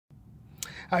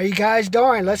How you guys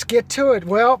doing? Let's get to it.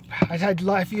 Well,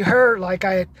 if you heard, like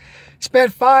I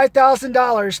spent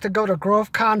 $5,000 to go to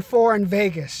Gw4 in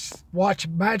Vegas. Watch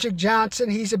Magic Johnson,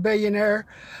 he's a billionaire.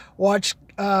 Watch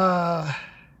Grant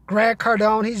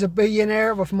Cardone, he's a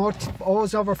billionaire with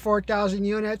owns over 4,000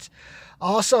 units.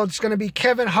 Also, it's going to be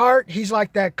Kevin Hart. He's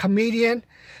like that comedian,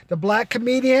 the black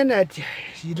comedian that,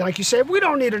 like you said, we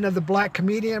don't need another black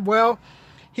comedian. Well,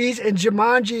 he's in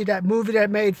Jumanji, that movie that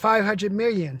made 500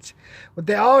 million. What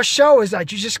they all show is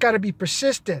that you just got to be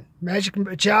persistent. Magic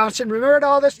Johnson, remember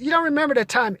all this? You don't remember the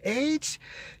time AIDS?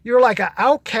 You were like an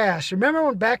outcast. Remember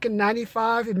when back in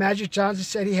 95, Magic Johnson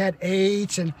said he had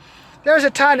AIDS? And there was a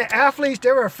time the athletes,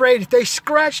 they were afraid if they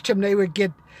scratched him, they would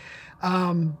get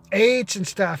AIDS and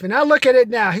stuff. And I look at it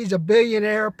now. He's a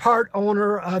billionaire, part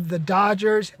owner of the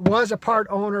Dodgers, was a part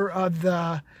owner of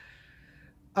the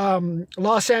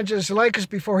Los Angeles Lakers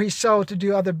before he sold to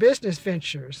do other business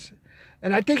ventures.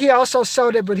 And I think he also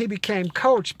sold it when he became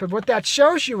coach. But what that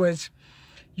shows you is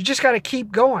you just got to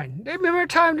keep going. Remember a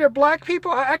time there were black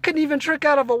people? I couldn't even drink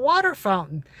out of a water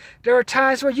fountain. There are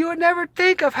times where you would never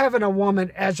think of having a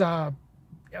woman as in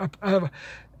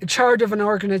charge of an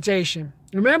organization.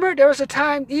 Remember, there was a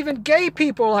time even gay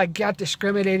people got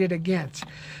discriminated against.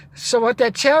 So what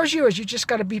that tells you is you just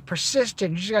got to be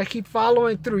persistent. You just got to keep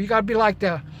following through. You got to be like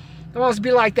almost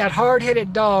be like that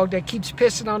hard-headed dog that keeps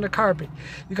pissing on the carpet.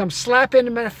 You come slap him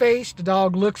in the face, the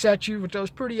dog looks at you with those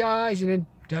pretty eyes and then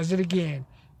does it again.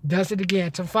 Does it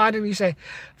again. So finally you say,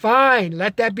 fine,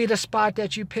 let that be the spot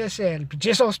that you piss in.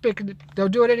 Just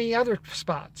don't do it any other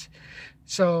spots.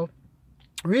 So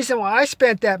the reason why I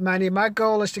spent that money, my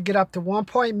goal is to get up to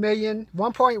 1.1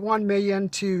 million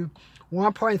to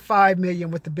 1.5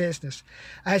 million with the business.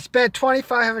 I spent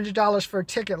 $2,500 for a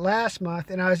ticket last month,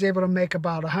 and I was able to make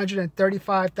about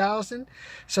 $135,000.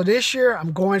 So this year,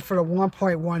 I'm going for the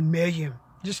 1.1 million.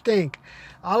 Just think,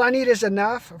 all I need is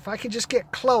enough. If I can just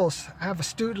get close, I have a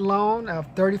student loan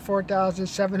of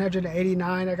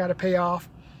 $34,789 I got to pay off.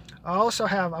 I also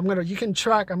have, you can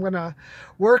track, I'm going to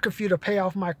work with you to pay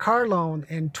off my car loan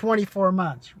in 24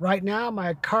 months. Right now,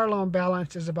 my car loan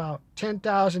balance is about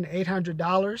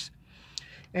 $10,800.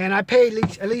 And I pay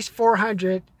at least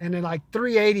 $400, and then like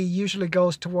 $380 usually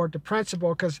goes toward the principal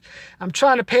because I'm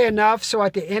trying to pay enough so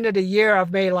at the end of the year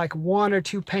I've made like 1 or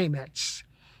 2 payments.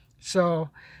 So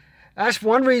that's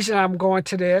one reason I'm going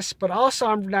to this. But also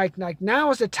I'm like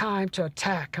now is the time to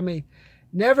attack. I mean,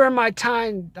 never in my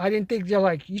time I didn't think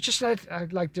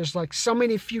there's like so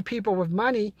many few people with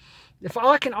money. If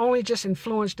I can only just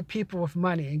influence the people with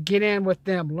money and get in with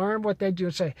them, learn what they do,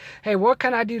 and say, hey, what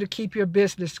can I do to keep your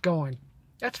business going?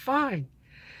 That's fine,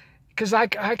 because I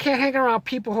can't hang around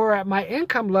people who are at my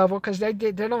income level because they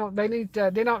don't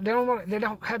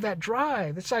have that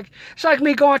drive. It's like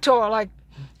me going to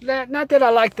not that I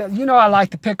like I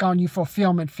like to pick on you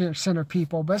fulfillment center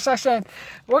people, but it's like saying,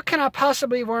 what can I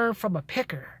possibly learn from a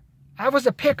picker? I was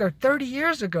a picker 30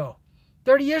 years ago.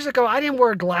 30 years ago, I didn't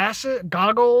wear glasses,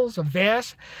 goggles, a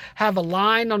vest, have a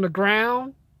line on the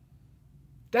ground.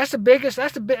 That's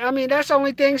the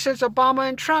only thing since Obama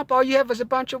and Trump. All you have is a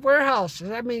bunch of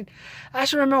warehouses. I mean, I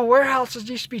just remember warehouses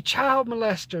used to be child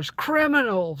molesters,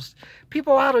 criminals,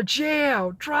 people out of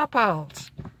jail,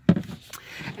 dropouts.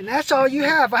 And that's all you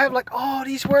have. I have like all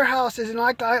these warehouses, and I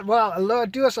like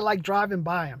driving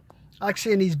by them. I like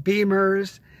seeing these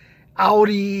Beamers,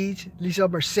 Audis, these other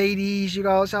Mercedes,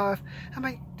 so I'm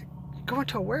like, going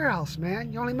to a warehouse,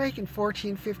 man. You're only making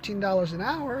 $14, $15 an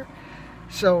hour.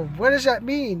 So what does that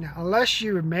mean? Unless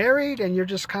you're married and you're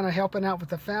just kind of helping out with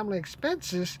the family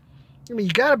expenses, I mean,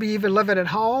 you got to be either living at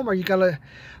home or you got to,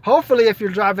 hopefully if you're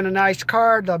driving a nice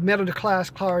car, the middle class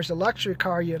car is a luxury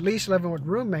car, you're at least living with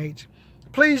roommates.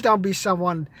 Please don't be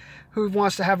someone who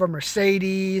wants to have a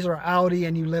Mercedes or Audi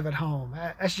and you live at home.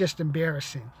 That's just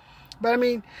embarrassing. But I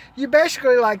mean, you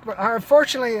basically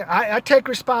unfortunately, I take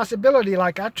responsibility.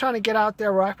 Like I'm trying to get out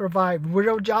there where I provide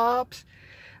real jobs.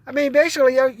 I mean,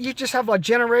 basically, you just have a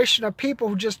generation of people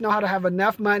who just know how to have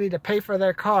enough money to pay for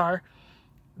their car,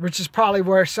 which is probably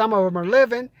where some of them are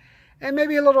living, and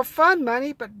maybe a little fun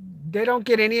money, but they don't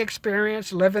get any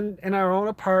experience living in our own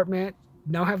apartment,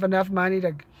 don't have enough money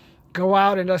to go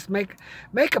out and just make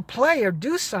a play or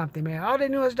do something, man. All they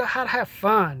knew is how to have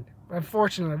fun.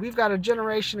 Unfortunately, we've got a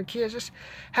generation of kids just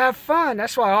have fun.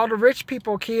 That's why all the rich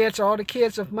people kids, all the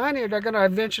kids with money, they're going to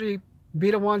eventually be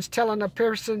the ones telling a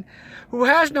person who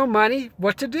has no money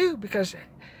what to do, because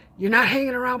you're not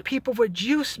hanging around people with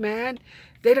juice, man.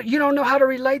 You don't know how to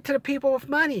relate to the people with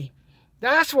money.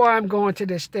 That's why I'm going to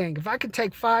this thing. If I can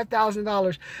take $5,000,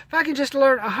 if I can just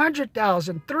learn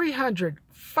 100,000, 300,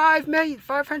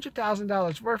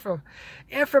 $500,000 worth of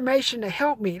information to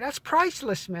help me. That's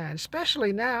priceless, man,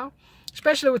 especially now.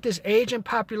 Especially with this aging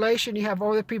population, you have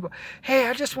older people. Hey,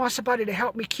 I just want somebody to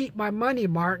help me keep my money,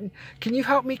 Martin. Can you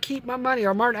help me keep my money?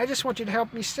 Or Martin, I just want you to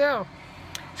help me sell.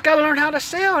 It's got to learn how to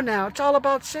sell now. It's all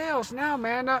about sales now,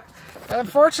 man.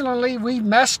 Unfortunately, we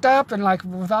messed up, and like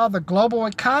with all the global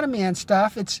economy and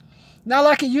stuff, it's not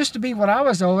like it used to be when I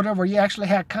was older, where you actually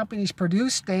had companies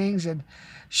produce things and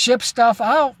ship stuff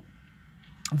out.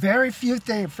 Very few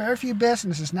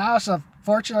businesses. Now, so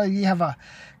fortunately, you have a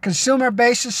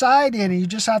consumer-based society, and you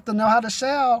just have to know how to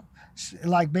sell,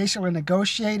 like basically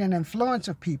negotiate and influence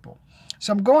with people.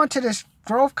 So I'm going to this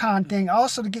Gw4 thing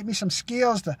also to get me some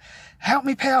skills to help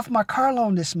me pay off my car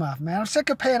loan this month, man. I'm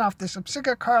sick of paying off this. I'm sick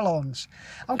of car loans.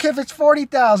 I don't care if it's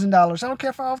 $40,000. I don't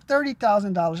care if I owe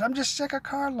 $30,000. I'm just sick of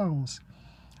car loans.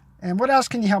 And what else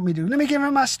can you help me do? Let me give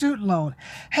him my student loan.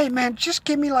 Hey, man, just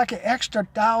give me like an extra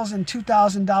 $1,000,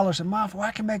 $2,000 a month where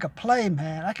I can make a play,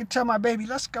 man. I can tell my baby,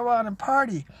 let's go out and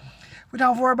party. We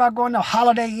don't worry about going to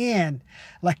Holiday Inn,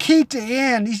 La Quinta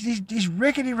Inn, these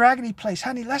rickety-raggedy places.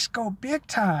 Honey, let's go big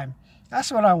time.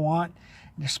 That's what I want.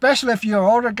 And especially if you're an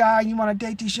older guy and you want to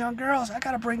date these young girls, I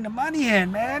got to bring the money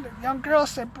in, man. The young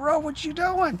girls say, bro, what you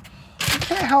doing? You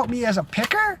can't help me as a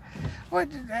picker.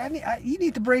 You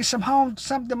need to bring some home,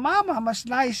 something to mama. I'm a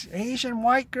nice Asian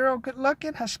white girl, good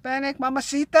looking, Hispanic,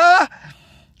 mamacita.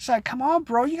 It's like, come on,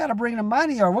 bro, you got to bring the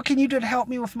money. Or what can you do to help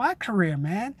me with my career,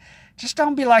 man? Just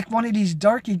don't be like one of these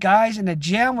dorky guys in the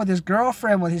gym with his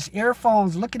girlfriend with his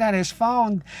earphones, looking at his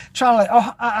phone, trying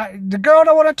to, the girl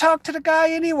don't want to talk to the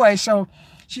guy anyway. So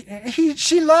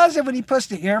she loves it when he puts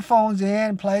the earphones in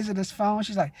and plays with his phone.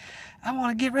 She's like, I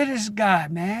want to get rid of this guy,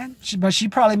 man. But she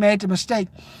probably made the mistake.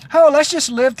 Oh, let's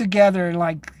just live together and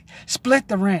like split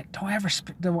the rent. Don't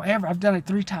ever. I've done it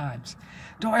 3 times.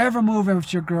 Don't ever move in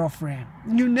with your girlfriend.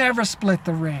 You never split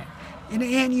the rent. In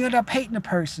the end, you end up hating the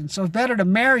person. So it's better to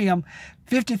marry them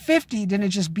 50-50 than to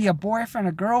just be a boyfriend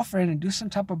or girlfriend and do some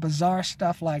type of bizarre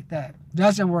stuff like that.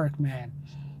 Doesn't work, man.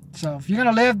 So if you're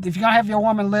going to have your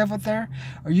woman live with her,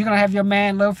 or you're going to have your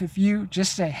man live with you,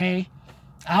 just say, hey,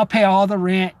 I'll pay all the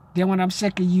rent. Then when I'm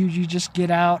sick of you, you just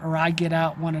get out, or I get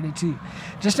out, one of the two.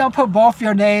 Just don't put both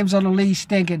your names on the lease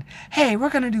thinking, hey, we're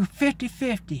going to do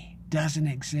 50-50. Doesn't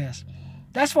exist.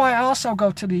 That's why I also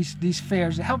go to these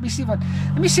fairs to help me see let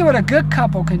me see what a good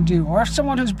couple can do. Or if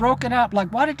someone who's broken up, like,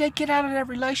 why did they get out of that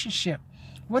relationship?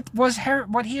 What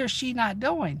he or she not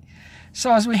doing?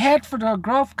 So as we head for the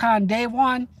Gw4 day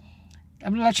 1,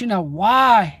 I'm gonna let you know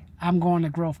why I'm going to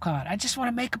Gw4. I just want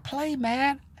to make a play,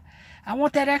 man. I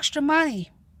want that extra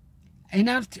money. And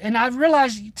I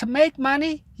realize to make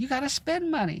money, you got to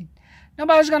spend money.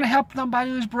 Nobody's going to help somebody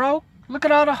who's broke. Look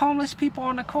at all the homeless people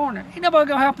on the corner. Ain't nobody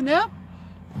going to help them.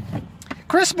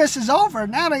 Christmas is over.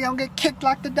 Now they're going to get kicked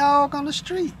like the dog on the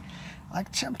street. Like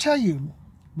I'm telling you,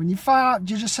 when you find out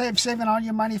you're just saving all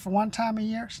your money for one time a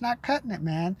year, it's not cutting it,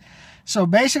 man. So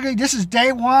basically, this is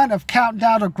day 1 of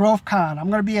Countdown to Gw4. I'm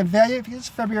going to be in Vegas. It's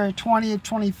February 20th,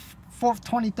 24th,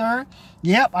 23rd.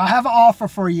 Yep, I'll have an offer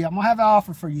for you. I'm going to have an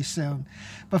offer for you soon.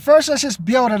 But first, let's just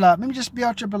build it up. Let me just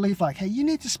build your belief like, hey, you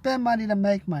need to spend money to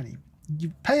make money.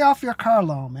 You pay off your car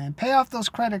loan, man. Pay off those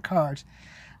credit cards.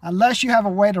 Unless you have a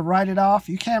way to write it off.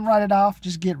 You can't write it off.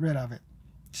 Just get rid of it.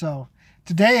 So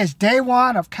today is day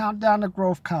 1 of Countdown to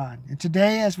Gw4. And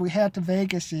today, as we head to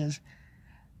Vegas, is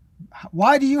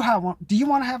why do you want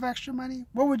to have extra money?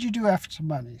 What would you do extra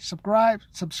money? Subscribe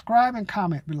and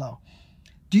comment below.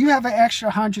 Do you have an extra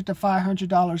 $100 to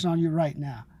 $500 on you right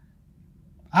now?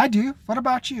 I do. What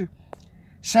about you?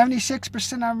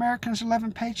 76% of Americans are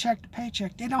living paycheck to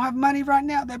paycheck. They don't have money right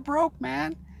now. They're broke,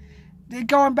 man. They're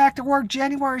going back to work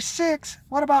January 6th.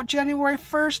 What about January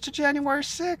 1st to January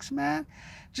 6th, man?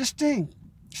 Just think.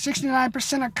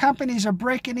 69% of companies are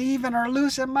breaking even or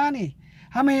losing money.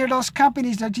 How many of those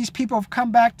companies that these people have come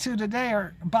back to today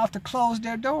are about to close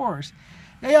their doors?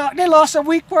 They lost a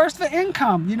week worth of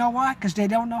income. You know why? Because they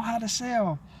don't know how to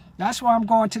sell. That's why I'm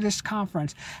going to this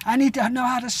conference. I need to know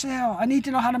how to sell. I need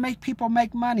to know how to make people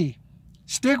make money.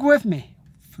 Stick with me.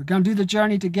 We're going to do the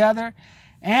journey together.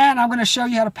 And I'm going to show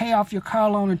you how to pay off your car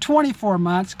loan in 24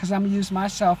 months because I'm going to use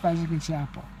myself as an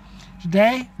example.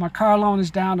 Today, my car loan is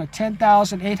down to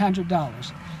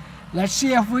 $10,800. Let's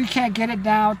see if we can't get it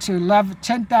down to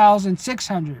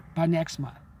 $10,600 by next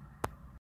month.